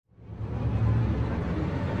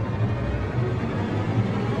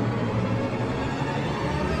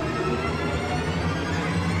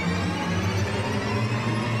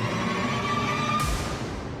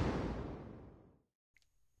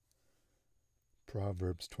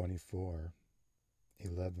Proverbs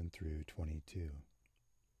 24:11 through 22.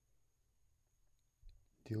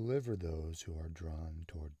 Deliver those who are drawn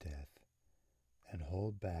toward death, and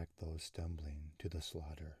hold back those stumbling to the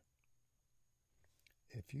slaughter.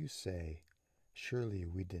 If you say, "Surely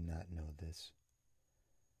we did not know this,"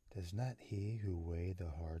 does not he who weighs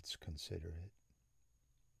the hearts consider it?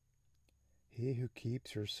 He who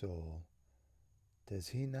keeps your soul, does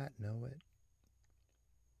he not know it?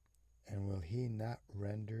 And will he not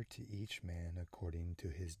render to each man according to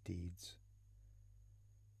his deeds?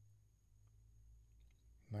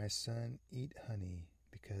 My son, eat honey,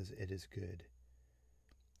 because it is good,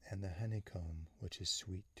 and the honeycomb which is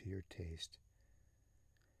sweet to your taste.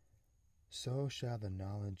 So shall the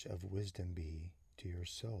knowledge of wisdom be to your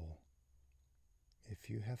soul. If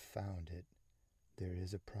you have found it, there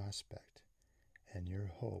is a prospect, and your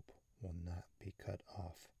hope will not be cut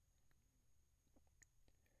off.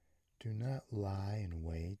 Do not lie in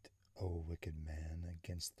wait, O wicked man,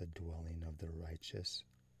 against the dwelling of the righteous.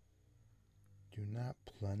 Do not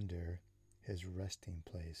plunder his resting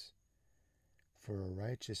place, for a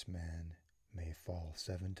righteous man may fall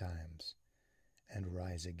 7 times and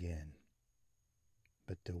rise again,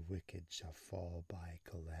 but the wicked shall fall by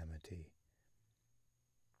calamity.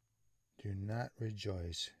 Do not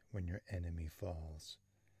rejoice when your enemy falls,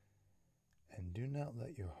 and do not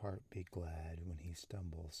let your heart be glad when he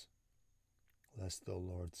stumbles, lest the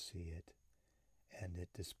Lord see it, and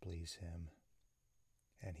it displease him,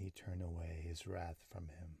 and he turn away his wrath from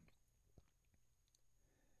him.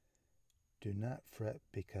 Do not fret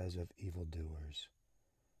because of evildoers,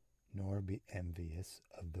 nor be envious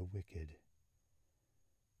of the wicked,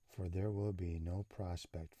 for there will be no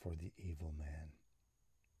prospect for the evil man.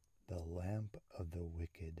 The lamp of the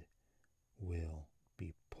wicked will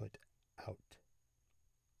be put out.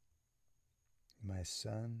 My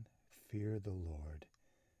son, fear the Lord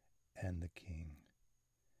and the King.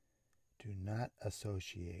 Do not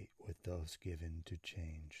associate with those given to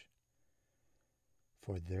change,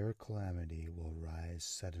 for their calamity will rise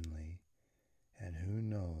suddenly, and who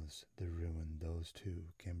knows the ruin those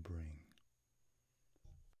two can bring.